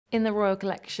In the Royal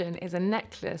Collection is a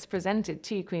necklace presented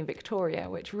to Queen Victoria,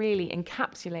 which really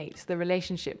encapsulates the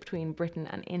relationship between Britain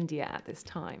and India at this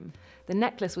time. The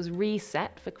necklace was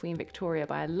reset for Queen Victoria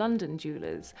by a London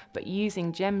jewellers, but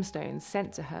using gemstones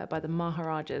sent to her by the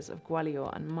Maharajas of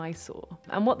Gwalior and Mysore.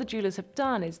 And what the jewellers have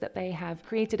done is that they have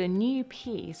created a new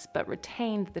piece, but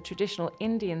retained the traditional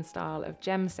Indian style of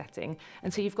gem setting.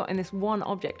 And so you've got in this one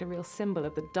object a real symbol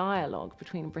of the dialogue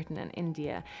between Britain and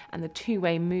India and the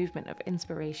two-way movement of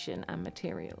inspiration and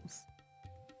materials.